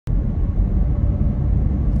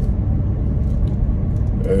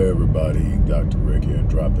everybody? Dr. Rick here,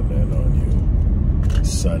 dropping in on you.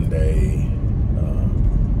 Sunday,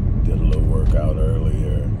 did a little workout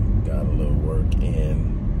earlier, got a little work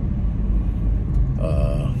in.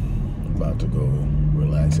 About to go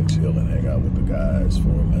relax and chill and hang out with the guys for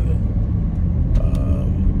a minute.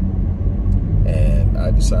 And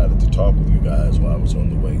I decided to talk with you guys while I was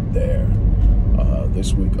on the way there.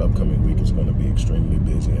 This week, upcoming week, is going to be extremely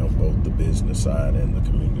busy on both the business side and the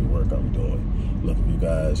community work I'm doing. Look, if you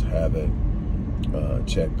guys haven't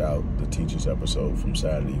checked out the teachers episode from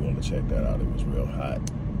Saturday, you want to check that out. It was real hot.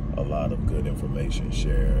 A lot of good information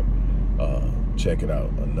shared. Check it out.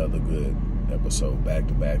 Another good episode,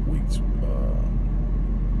 back-to-back weeks.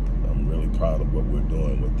 I'm really proud of what we're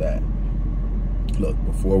doing with that. Look,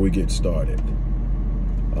 before we get started,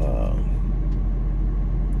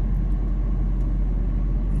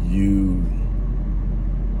 you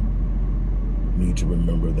need to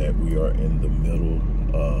remember that we are in the middle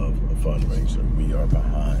of a fundraiser. We are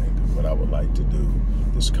behind. What I would like to do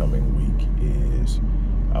this coming week is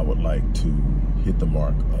I would like to hit the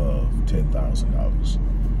mark of $10,000.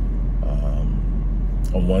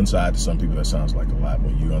 On one side, to some people that sounds like a lot.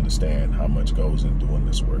 When you understand how much goes in doing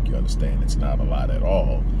this work, you understand it's not a lot at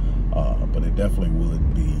all. But it definitely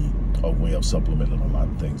would be a way of supplementing a lot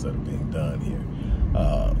of things that are being done here.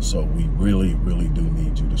 So we really, really do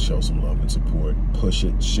need you to show some love and support. Push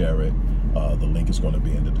it, share it. The link is going to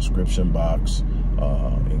be in the description box.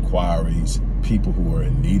 Inquiries, people who are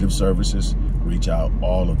in need of services, reach out,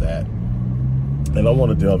 all of that. And I want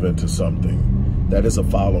to delve into something that is a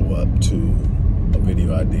follow-up to a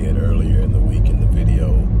video I did earlier in the week, and the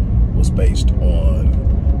video was based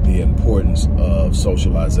on the importance of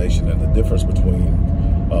socialization and the difference between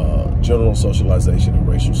general socialization and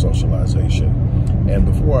racial socialization. And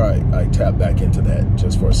before I tap back into that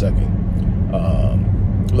just for a second,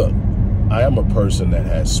 look, I am a person that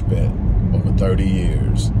has spent over 30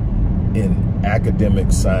 years in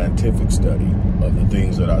academic scientific study of the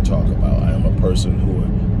things that I talk about. I am a person who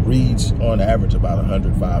reads on average about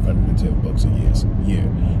 100, 510 books a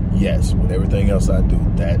year. Yes, with everything else I do,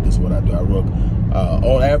 that is what I do. I wrote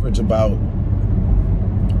on average about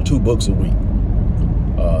 2 books a week.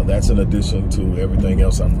 That's in addition to everything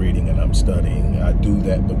else I'm reading and I'm studying. I do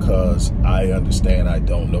that because I understand I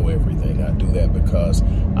don't know everything. I do that because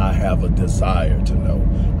I have a desire to know.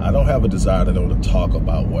 I don't have a desire to know to talk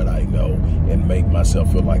about what I know and make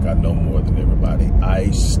myself feel like I know more than everybody. I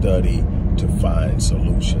study to find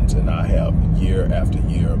solutions, and I have year after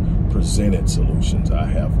year presented solutions. I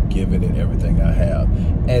have given it everything I have,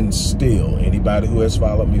 and still, anybody who has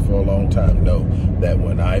followed me for a long time know that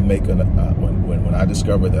when I make when I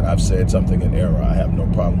discover that I've said something in error, I have no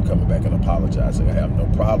problem coming back and apologizing. I have no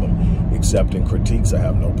problem accepting critiques. I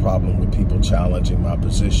have no problem with people challenging my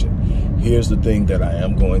position. Here's the thing that I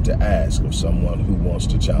am going to ask of someone who wants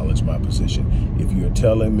to challenge my position. If you're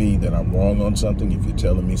telling me that I'm wrong on something, if you're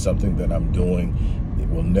telling me something that I'm doing, it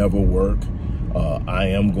will never work, I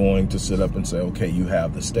am going to sit up and say, okay, you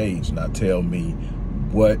have the stage. Now tell me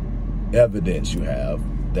what evidence you have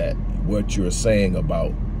that what you're saying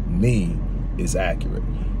about me is accurate.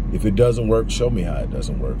 If it doesn't work, show me how it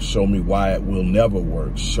doesn't work. Show me why it will never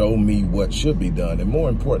work. Show me what should be done. And more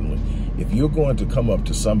importantly, if you're going to come up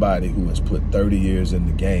to somebody who has put 30 years in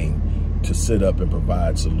the game to sit up and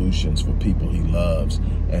provide solutions for people he loves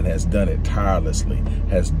and has done it tirelessly,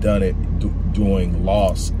 has done it during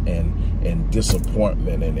loss and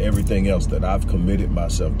disappointment and everything else that I've committed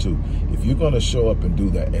myself to, if you're going to show up and do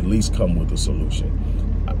that, at least come with a solution.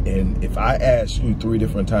 And if I ask you 3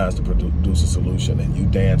 different times to produce a solution and you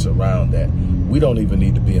dance around that, we don't even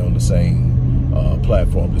need to be on the same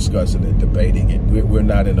platform discussing it, debating it. We're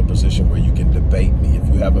not in a position where you can debate me. If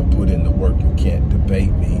you haven't put in the work, you can't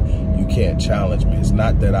debate me. You can't challenge me. It's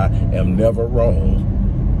not that I am never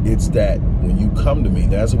wrong. It's that when you come to me,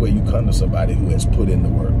 that's the way you come to somebody who has put in the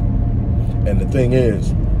work. And the thing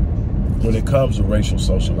is, when it comes to racial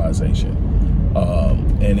socialization,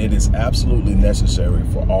 and it is absolutely necessary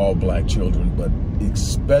for all black children, but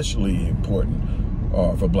especially important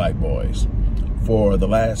for black boys. For the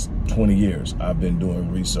last 20 years, I've been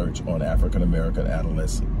doing research on African-American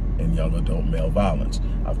adolescent and young adult male violence.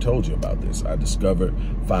 I've told you about this. I discovered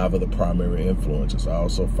 5 of the primary influences. I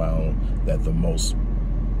also found that the most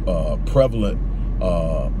prevalent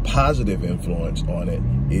positive influence on it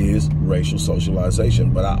is racial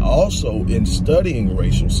socialization. But I also, in studying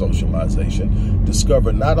racial socialization,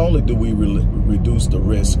 discovered not only do we reduce the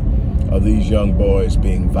risk of these young boys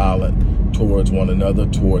being violent towards one another,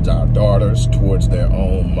 towards our daughters, towards their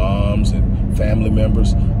own moms and family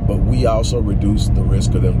members, but we also reduce the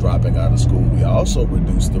risk of them dropping out of school. We also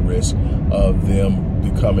reduce the risk of them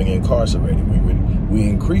becoming incarcerated. We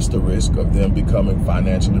increase the risk of them becoming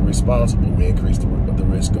financially responsible. We increase the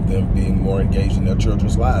risk of them being more engaged in their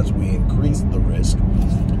children's lives. We increase the risk,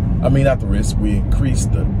 we increase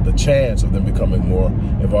the chance of them becoming more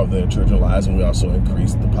involved in their children's lives, and we also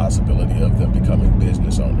increase the possibility of them becoming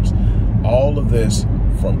business owners. All of this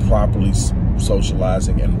from properly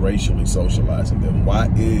socializing and racially socializing them. Why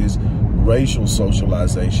is racial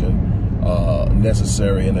socialization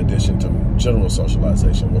necessary in addition to general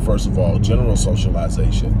socialization? Well, first of all, general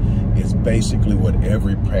socialization is basically what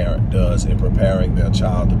every parent does in preparing their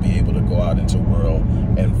child to be able to go out into the world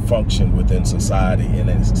and function within society in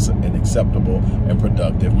an acceptable and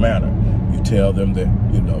productive manner. You tell them that,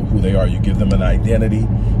 who they are. You give them an identity.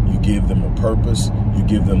 You give them a purpose. You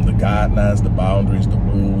give them the guidelines, the boundaries, the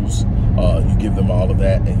rules. You give them all of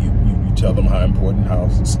that, and you tell them how important, how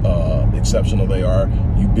exceptional they are.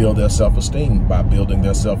 You build their self-esteem by building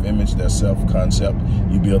their self-image, their self-concept.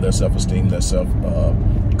 You build their self-esteem, their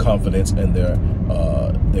self-confidence, and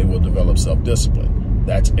they will develop self-discipline.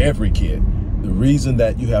 That's every kid. The reason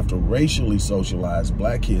that you have to racially socialize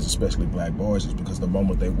black kids, especially black boys, is because the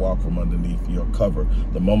moment they walk from underneath your cover,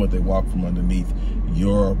 the moment they walk from underneath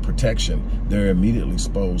your protection, they're immediately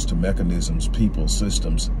exposed to mechanisms, people,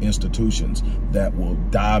 systems, institutions that will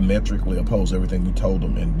diametrically oppose everything you told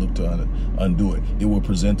them and look to undo it. It will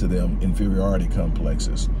present to them inferiority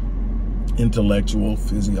complexes, intellectual,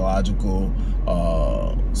 physiological,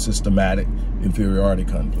 systematic inferiority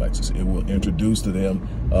complexes. It will introduce to them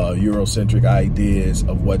Eurocentric ideas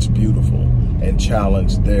of what's beautiful and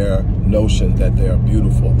challenge their notion that they're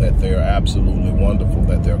beautiful, that they're absolutely wonderful,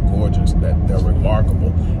 that they're gorgeous, that they're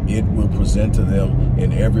remarkable. It will present to them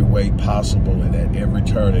in every way possible and at every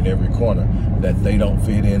turn and every corner that they don't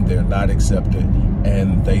fit in, they're not accepted,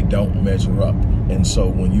 and they don't measure up. And so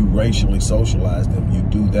when you racially socialize them, you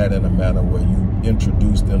do that in a manner where you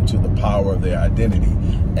introduce them to the power of their identity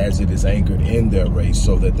as it is anchored in their race,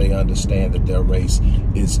 so that they understand that their race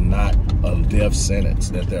is not a death sentence,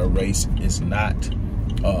 that their race is not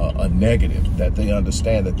a negative, that they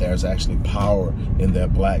understand that there's actually power in their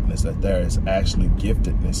blackness, that there is actually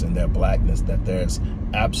giftedness in their blackness, that there's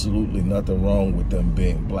absolutely nothing wrong with them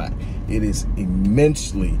being black. It is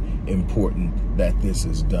immensely important that this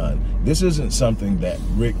is done. This isn't something that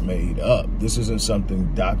Rick made up. This isn't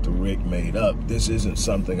something Dr. Rick made up. This isn't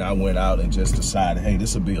something I went out and just decided, hey,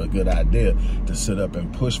 this would be a good idea to sit up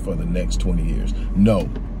and push for the next 20 years. No.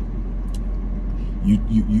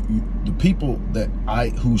 The people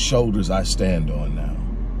whose shoulders I stand on now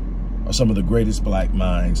are some of the greatest black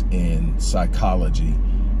minds in psychology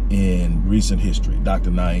in recent history.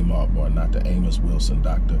 Dr. Naeem Albar, Dr. Amos Wilson,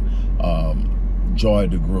 Dr. Joy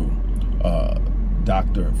DeGruy,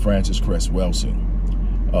 Dr. Francis Cress Welsing,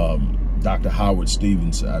 Dr. Howard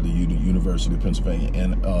Stevens out of the University of Pennsylvania,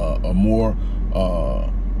 and a more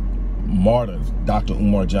modern Dr.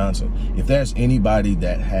 Umar Johnson. If there's anybody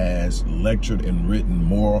that has lectured and written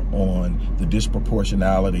more on the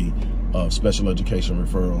disproportionality of special education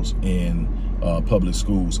referrals in public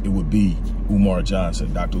schools, it would be Umar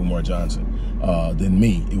Johnson, Dr. Umar Johnson. Than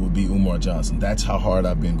me, it would be Umar Johnson. That's how hard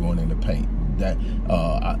I've been going into paint. That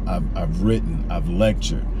I've written, I've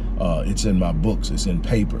lectured. It's in my books, it's in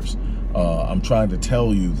papers. I'm trying to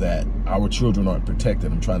tell you that our children aren't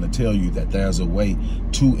protected. I'm trying to tell you that there's a way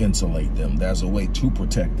to insulate them. There's a way to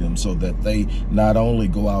protect them so that they not only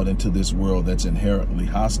go out into this world that's inherently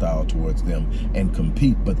hostile towards them and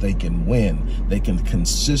compete, but they can win. They can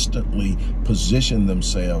consistently position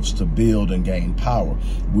themselves to build and gain power.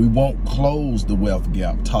 We won't close the wealth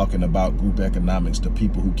gap talking about group economics to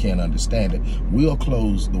people who can't understand it. We'll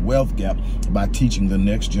close the wealth gap by teaching the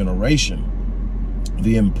next generation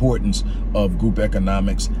the importance of group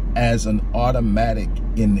economics as an automatic,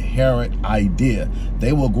 inherent idea.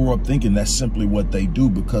 They will grow up thinking that's simply what they do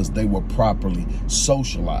because they were properly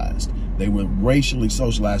socialized. They were racially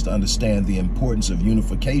socialized to understand the importance of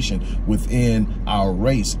unification within our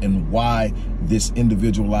race and why this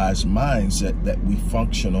individualized mindset that we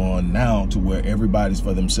function on now, to where everybody's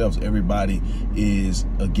for themselves, everybody is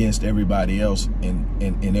against everybody else,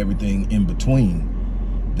 and everything in between.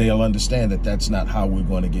 They'll understand that that's not how we're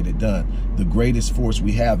going to get it done. The greatest force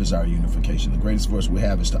we have is our unification. The greatest force we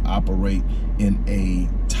have is to operate in a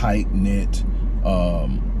tight-knit,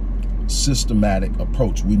 systematic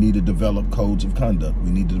approach. We need to develop codes of conduct. We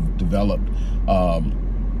need to develop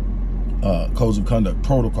codes of conduct,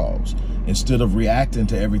 protocols. Instead of reacting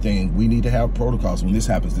to everything, we need to have protocols. When this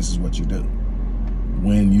happens, this is what you do.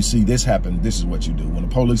 When you see this happen, this is what you do. When a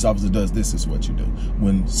police officer does this, is what you do.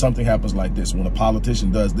 When something happens like this, when a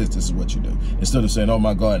politician does this, this is what you do. Instead of saying, oh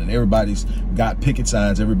my God, and everybody's got picket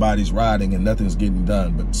signs, everybody's riding and nothing's getting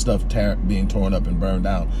done, but stuff being torn up and burned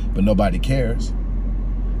down, but nobody cares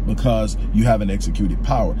because you haven't executed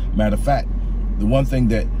power. Matter of fact, the one thing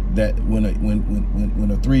that when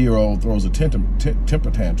a 3-year-old throws a temper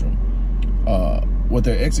tantrum, what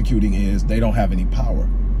they're executing is they don't have any power.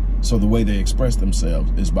 So the way they express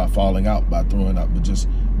themselves is by falling out, by throwing up, but just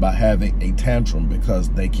by having a tantrum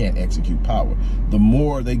because they can't execute power. The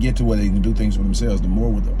more they get to where they can do things for themselves, the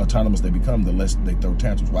more autonomous they become, the less they throw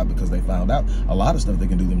tantrums. Why? Because they found out a lot of stuff they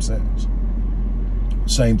can do themselves.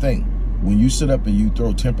 Same thing. When you sit up and you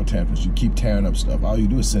throw temper tantrums, you keep tearing up stuff, all you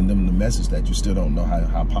do is send them the message that you still don't know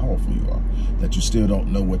how powerful you are, that you still don't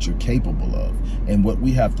know what you're capable of. And what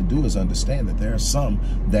we have to do is understand that there are some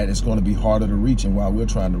that it's going to be harder to reach, and while we're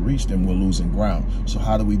trying to reach them, we're losing ground. So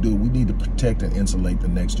how do? We need to protect and insulate the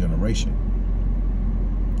next generation.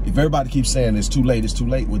 If everybody keeps saying it's too late,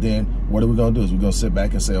 well then what are we going to do? Is we're going to sit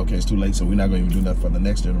back and say, okay, it's too late, so we're not going to even do nothing for the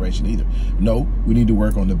next generation either. No, we need to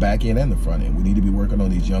work on the back end and the front end. We need to be working on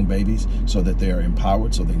these young babies so that they are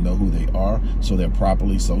empowered, so they know who they are, so they're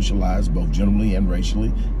properly socialized, both generally and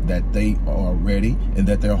racially, that they are ready, and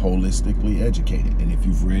that they're holistically educated. And if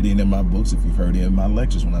you've read any of my books, if you've heard any of my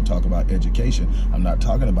lectures, when I talk about education, I'm not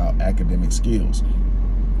talking about academic skills.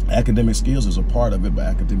 Academic skills is a part of it, but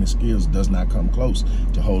academic skills does not come close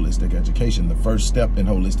to holistic education. The first step in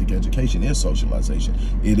holistic education is socialization.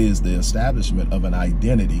 It is the establishment of an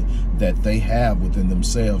identity that they have within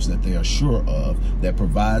themselves, that they are sure of, that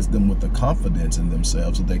provides them with the confidence in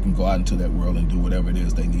themselves so they can go out into that world and do whatever it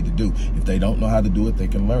is they need to do. If they don't know how to do it, they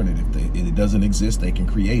can learn it. If it doesn't exist, they can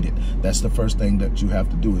create it. That's the first thing that you have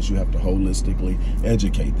to do, is you have to holistically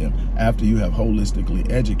educate them. After you have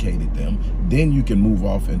holistically educated them, then you can move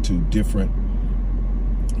off into different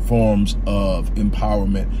forms of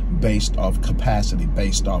empowerment based off capacity,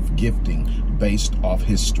 based off gifting, based off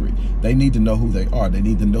history. They need to know who they are. They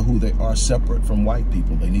need to know who they are separate from white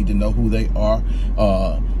people. They need to know who they are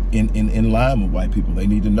in line with white people. They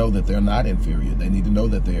need to know that they're not inferior. They need to know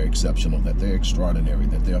that they're exceptional, that they're extraordinary,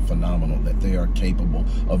 that they're phenomenal, that they are capable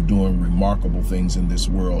of doing remarkable things in this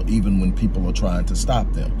world, even when people are trying to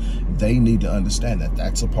stop them. They need to understand that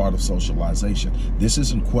that's a part of socialization. This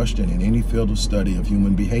isn't questioned in any field of study of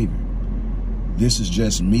human behavior. This is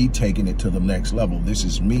just me taking it to the next level. This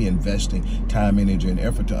is me investing time, energy, and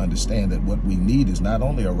effort to understand that what we need is not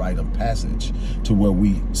only a rite of passage to where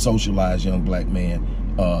we socialize young black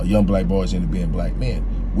boys into being black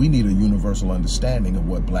men. We need a universal understanding of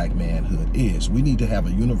what black manhood is. We need to have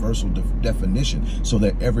a universal definition so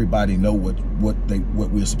that everybody know what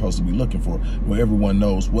we're supposed to be looking for, where everyone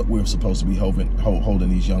knows what we're supposed to be holding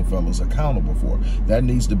these young fellows accountable for. That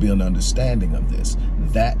needs to be an understanding of this.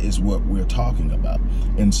 That is what we're talking about.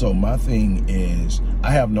 And so my thing is,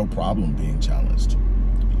 I have no problem being challenged.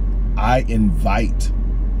 I invite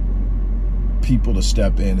people to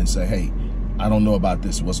step in and say, hey, I don't know about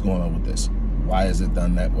this. What's going on with this? Why is it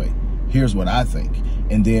done that way? Here's what I think.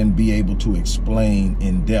 And then be able to explain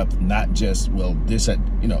in depth, not just, well, this, if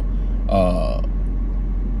you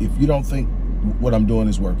don't think what I'm doing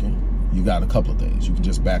is working, you got a couple of things. You can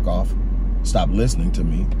just back off, stop listening to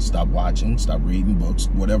me, stop watching, stop reading books,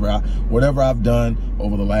 whatever I've done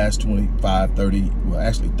over the last 25, 30, well,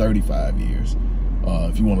 actually 35 years.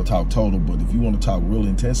 If you want to talk total, but if you want to talk really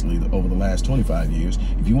intensely over the last 25 years,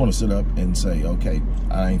 if you want to sit up and say, okay,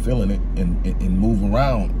 I ain't feeling it, and move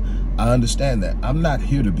around, I understand that. I'm not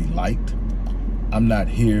here to be liked. I'm not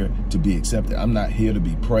here to be accepted. I'm not here to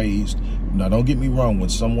be praised. Now, don't get me wrong. When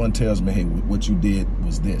someone tells me, hey, what you did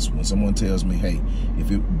was this. When someone tells me, hey,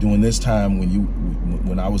 during this time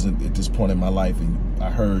when I was at this point in my life and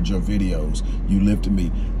I heard your videos, you lifted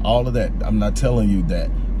me, all of that, I'm not telling you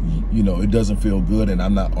that, you know, it doesn't feel good, and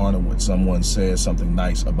I'm not honored when someone says something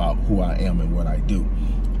nice about who I am and what I do.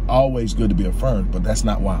 Always good to be affirmed, but that's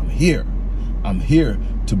not why I'm here. I'm here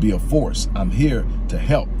to be a force. I'm here to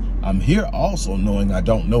help. I'm here also knowing I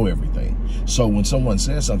don't know everything. So when someone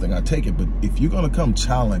says something, I take it. But if you're going to come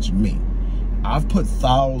challenge me, I've put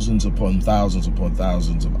thousands upon thousands upon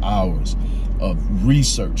thousands of hours of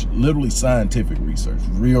research, literally scientific research,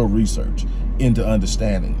 real research into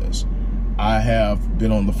understanding this. I have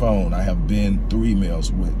been on the phone. I have been through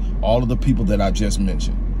emails with all of the people that I just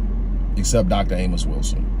mentioned, except Dr. Amos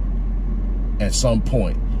Wilson. At some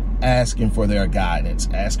point, asking for their guidance,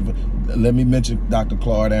 let me mention Dr.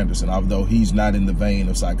 Claude Anderson. Although he's not in the vein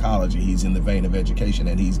of psychology, he's in the vein of education,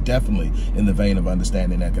 and he's definitely in the vein of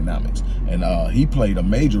understanding economics. And he played a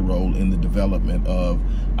major role in the development of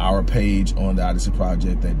our page on the Odyssey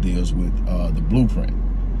Project that deals with the blueprint.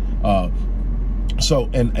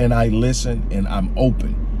 And I listen, and I'm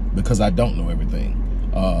open, because I don't know everything.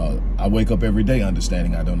 I wake up every day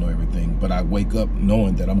understanding I don't know everything, but I wake up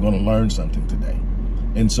knowing that I'm going to learn something today.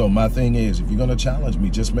 And so my thing is, if you're going to challenge me,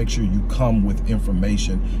 just make sure you come with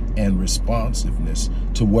information and responsiveness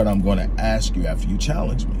to what I'm going to ask you after you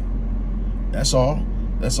challenge me. That's all.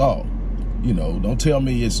 That's all. You know, don't tell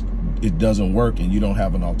me it doesn't work and you don't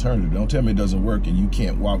have an alternative. Don't tell me it doesn't work and you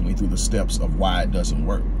can't walk me through the steps of why it doesn't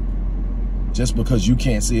work. Just because you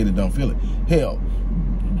can't see it and don't feel it. Hell,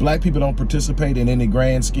 black people don't participate in any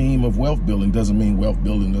grand scheme of wealth building doesn't mean wealth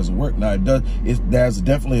building doesn't work. Now, there's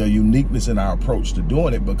definitely a uniqueness in our approach to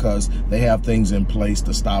doing it, because they have things in place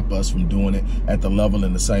to stop us from doing it at the level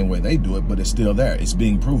in the same way they do it, but it's still there. It's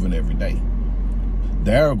being proven every day.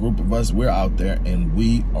 There are a group of us, we're out there, and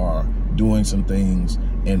we are doing some things,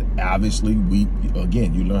 and obviously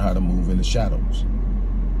again, you learn how to move in the shadows.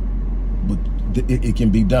 But it can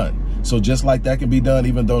be done. So just like that can be done,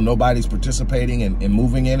 even though nobody's participating and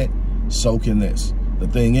moving in it, so can this. The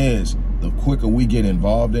thing is, the quicker we get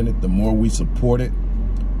involved in it, the more we support it,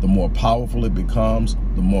 the more powerful it becomes,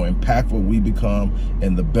 the more impactful we become,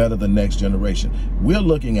 and the better the next generation. We're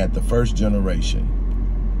looking at the first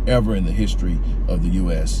generation ever in the history of the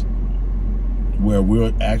U.S. where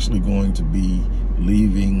we're actually going to be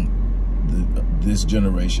leaving this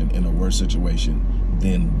generation in a worse situation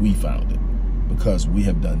than we found it, because we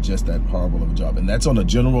have done just that horrible of a job. And that's on a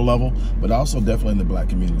general level, but also definitely in the black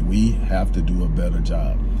community. We have to do a better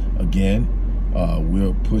job. Again,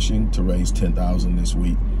 we're pushing to raise $10,000 this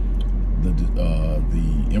week.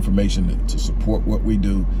 The information to support what we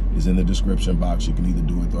do is in the description box. You can either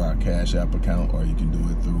do it through our Cash App account, or you can do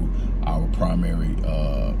it through our primary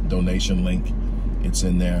donation link. It's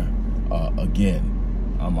in there.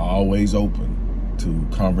 Again, I'm always open to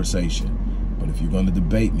conversation. But if you're going to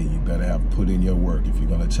debate me, you better have put in your work. If you're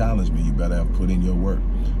going to challenge me, you better have put in your work.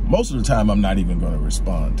 Most of the time, I'm not even going to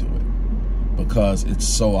respond to it, because it's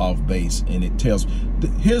so off base, and it tells.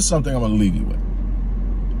 Here's something I'm going to leave you with.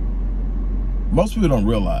 Most people don't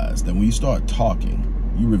realize that when you start talking,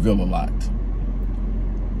 you reveal a lot.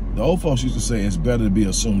 The old folks used to say it's better to be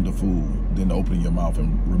assumed a fool than to open your mouth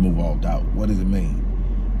and remove all doubt. What does it mean?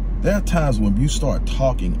 There are times when you start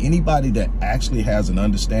talking, anybody that actually has an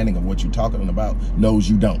understanding of what you're talking about knows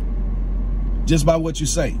you don't, just by what you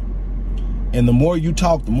say. And the more you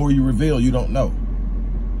talk, the more you reveal you don't know.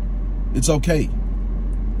 It's okay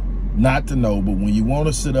not to know, but when you want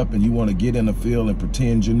to sit up and you want to get in the field and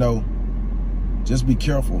pretend you know, just be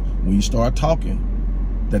careful when you start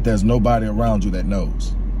talking that there's nobody around you that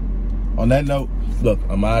knows. On that note, look,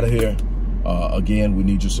 I'm out of here. Again, we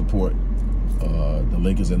need your support. The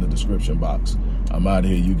link is in the description box. I'm out of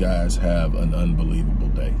here. You guys have an unbelievable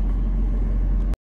day.